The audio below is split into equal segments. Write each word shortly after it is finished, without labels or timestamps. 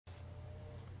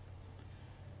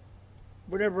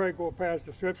whenever I go past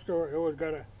the thrift store, I always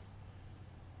gotta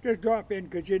just drop in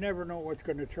because you never know what's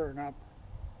going to turn up.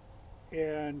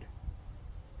 And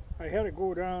I had to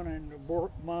go down and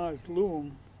abort Ma's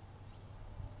loom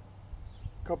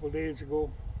a couple days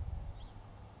ago.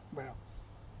 Well,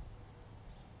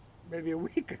 maybe a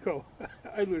week ago.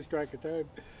 I lose track of time.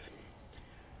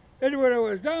 And when I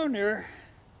was down there,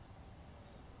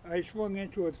 I swung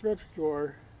into a thrift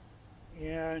store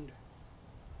and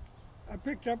I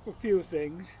picked up a few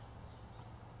things.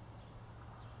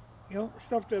 You know,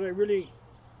 stuff that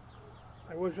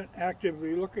I wasn't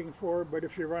actively looking for, but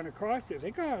if you run across it, you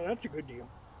think, oh, that's a good deal.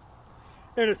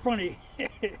 And it's funny,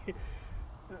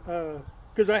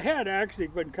 because I had actually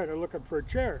been kind of looking for a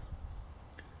chair.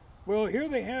 Well, here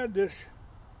they had this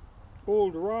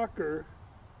old rocker,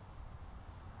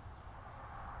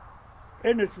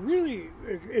 and it's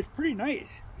pretty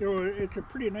nice. You know, it's a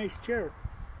pretty nice chair,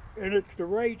 and it's the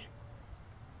right,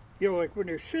 you know, like when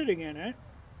you're sitting in it,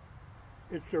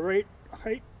 it's the right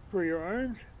height for your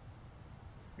arms.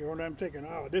 You know, and I'm thinking,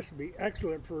 oh, this would be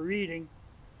excellent for reading.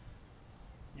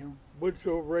 You know, wood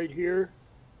stove right here.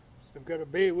 I've got a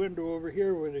bay window over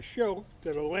here with a shelf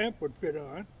that a lamp would fit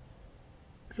on.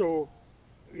 So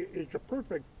it's a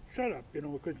perfect setup, you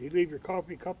know, because you leave your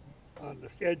coffee cup on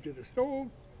the edge of the stove,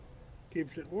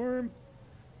 keeps it warm.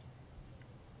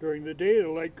 During the day, the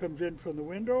light comes in from the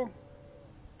window,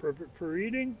 perfect for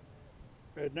reading.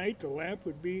 At night, the lamp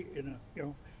would be in a, you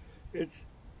know,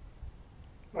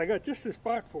 I got just a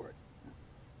spot for it.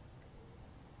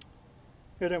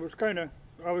 And I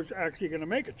was actually going to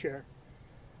make a chair,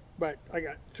 but I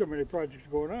got so many projects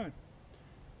going on.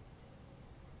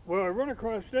 Well, I run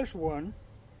across this one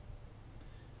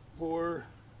for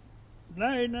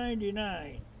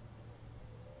 $9.99,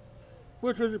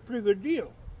 which was a pretty good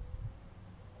deal.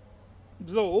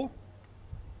 Though,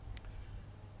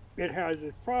 it has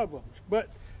its problems. But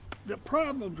the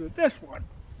problems with this one,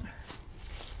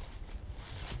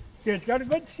 it's got a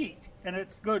good seat, and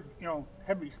it's good, you know,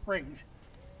 heavy springs.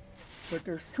 But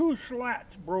there's two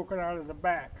slats broken out of the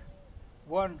back.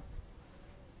 One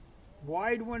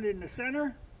wide one in the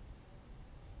center,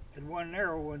 and one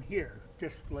narrow one here,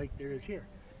 just like there is here.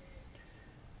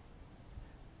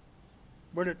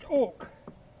 But it's oak.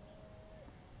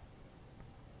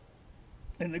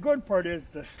 And the good part is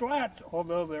the slats,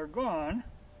 although they're gone,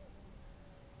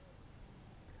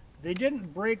 they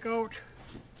didn't break out.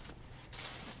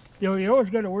 You know, you always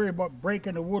got to worry about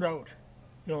breaking the wood out,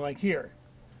 you know, like here.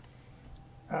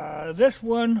 This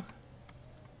one,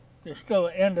 there's still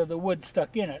the end of the wood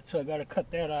stuck in it, so I got to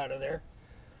cut that out of there.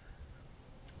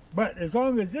 But as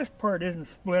long as this part isn't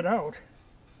split out,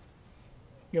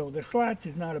 you know, the slats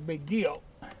is not a big deal.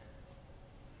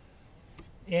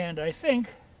 And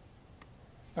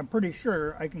I'm pretty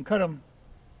sure I can cut them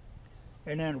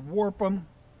and then warp them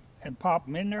and pop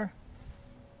them in there.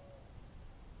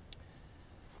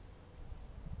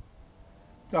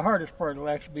 The hardest part will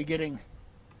actually be getting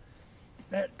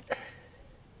that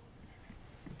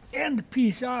end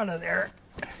piece out of there.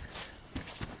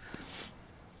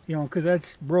 You know, because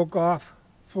that's broke off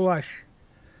flush.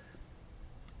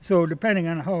 So depending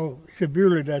on how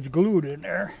severely that's glued in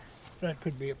there, that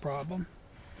could be a problem.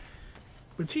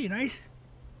 But see, nice,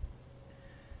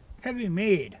 heavy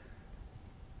made.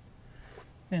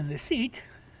 And the seat,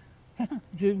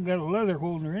 just got a leather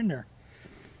holder in there.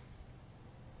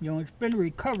 You know, it's been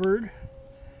recovered.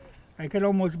 I could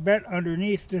almost bet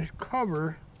underneath this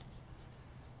cover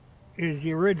is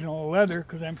the original leather,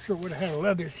 because I'm sure it would have had a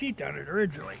leather seat on it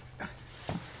originally.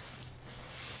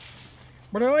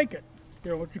 But I like it.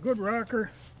 You know, it's a good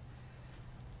rocker,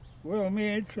 well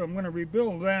made, so I'm going to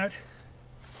rebuild that.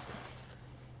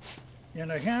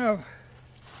 And I have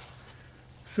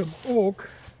some oak.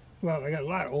 Well, I got a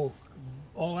lot of oak.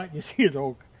 All that you see is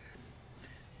oak.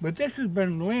 But this has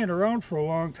been laying around for a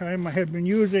long time. I had been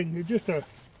using just a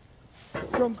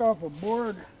chunk off a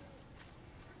board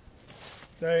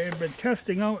that I had been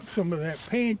testing out some of that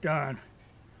paint on.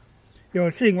 You know,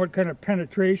 seeing what kind of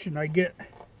penetration I get,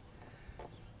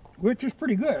 which is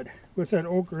pretty good with that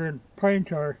ochre and pine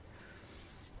tar.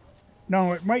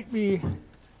 Now, it might be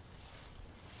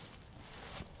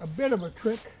a bit of a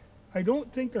trick. I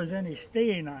don't think there's any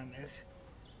stain on this.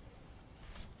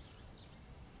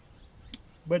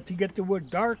 But to get the wood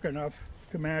dark enough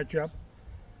to match up,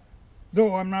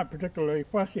 though I'm not particularly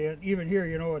fussy, and even here,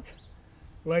 you know, it's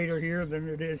lighter here than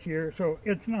it is here, so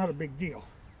it's not a big deal.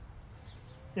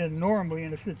 And normally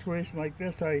in a situation like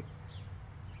this, I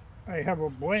have a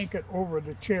blanket over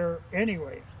the chair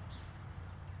anyway.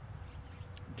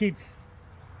 It keeps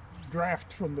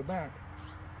draft from the back.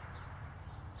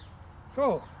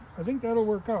 So I think that'll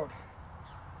work out.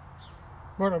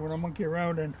 But I'm going to monkey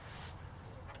around and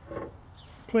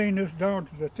plane this down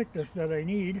to the thickness that I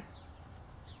need.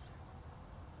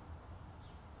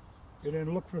 And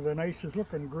then look for the nicest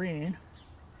looking grain.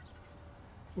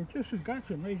 Which this has got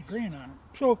some nice grain on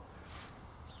it. So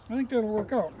I think that'll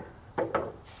work out.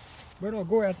 But I'll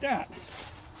go at that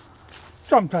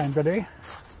sometime today.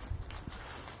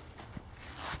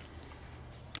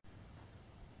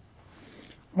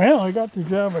 Well, I got the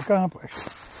job accomplished.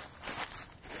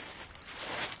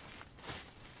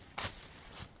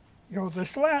 You know, the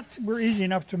slats were easy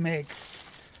enough to make.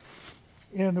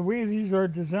 And the way these are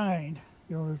designed,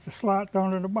 you know, there's a slot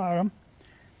down at the bottom,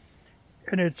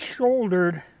 and it's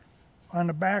shouldered on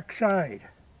the back side.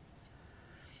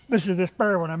 This is the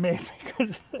spare one I made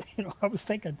because, you know, I was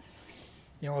thinking,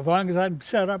 you know, as long as I'm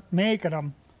set up making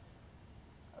them,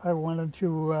 I wanted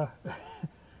to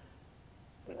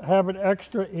have it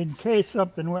extra in case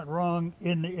something went wrong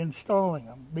in installing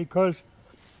them. Because,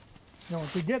 you know,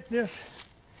 to get this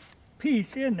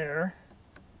piece in there,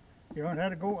 you know, it had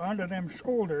to go onto them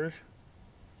shoulders,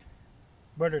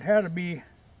 but it had to be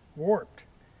warped.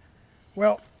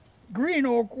 Well, green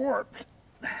oak warps.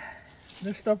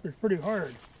 This stuff is pretty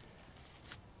hard.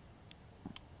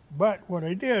 But what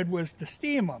I did was to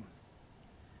steam them.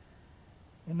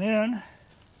 And then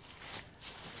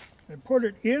I put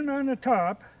it in on the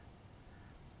top,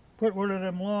 put one of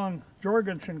them long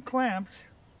Jorgensen clamps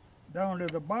down to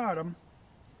the bottom,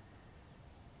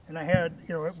 and I had,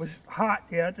 you know, it was hot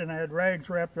yet, and I had rags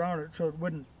wrapped around it so it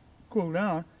wouldn't cool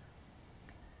down.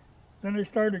 Then I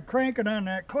started cranking on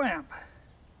that clamp,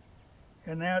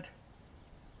 and that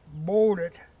bowed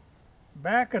it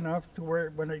back enough to where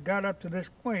when it got up to this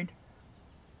point,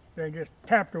 I just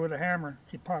tapped her with a hammer.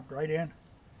 She popped right in.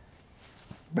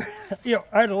 You know,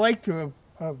 I'd like to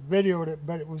have videoed it,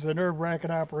 but it was a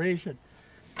nerve-wracking operation.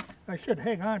 I should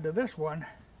hang on to this one,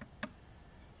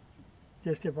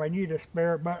 just if I need a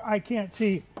spare, but I can't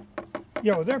see.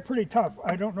 You know, they're pretty tough.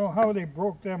 I don't know how they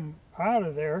broke them out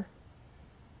of there.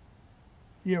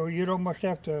 You know, you'd almost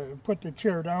have to put the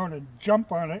chair down and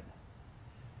jump on it,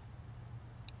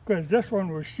 because this one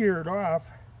was sheared off.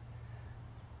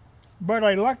 But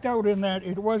I lucked out in that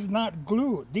it was not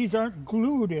glued. These aren't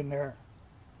glued in there.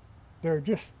 They're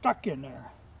just stuck in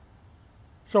there.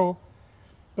 So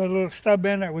the little stub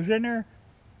end that was in there,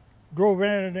 drove in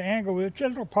at an angle with a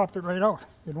chisel, popped it right out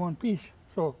in one piece.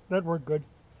 So that worked good.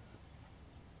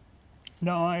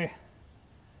 Now,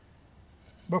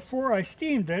 before I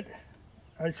steamed it,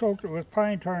 I soaked it with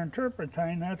pine tar and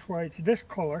turpentine. That's why it's this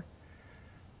color.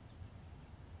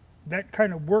 That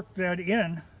kind of worked that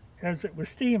in as it was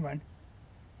steaming.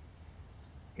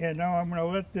 And now I'm going to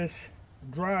let this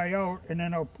dry out, and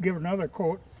then I'll give it another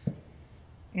coat.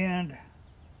 And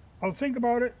I'll think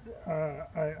about it.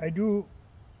 I do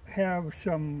have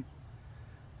some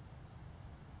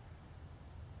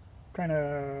kind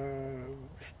of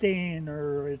stain,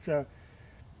 or it's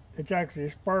actually a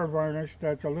spar varnish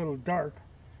that's a little dark.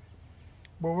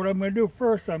 But what I'm going to do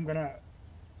first, I'm going to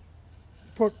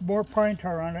put more pine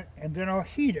tar on it, and then I'll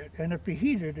heat it. And if you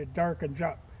heat it, it darkens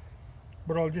up.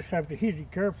 But I'll just have to heat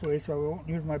it carefully, so I won't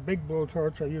use my big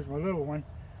blowtorch. I'll use my little one.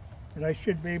 And I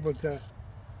should be able to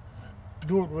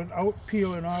do it without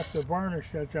peeling off the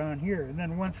varnish that's on here. And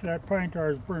then once that pine tar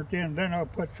is burnt in, then I'll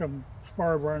put some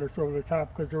spar varnish over the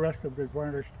top, because the rest of it is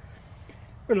varnished.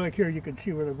 But like here, you can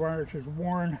see where the varnish is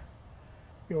worn.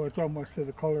 You know, it's almost to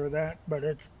the color of that, but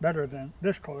it's better than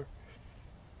this color.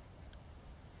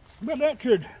 But that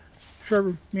should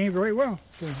serve me very well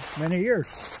for many years.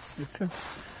 It's a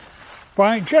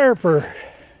fine chair for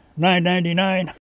 $9.99.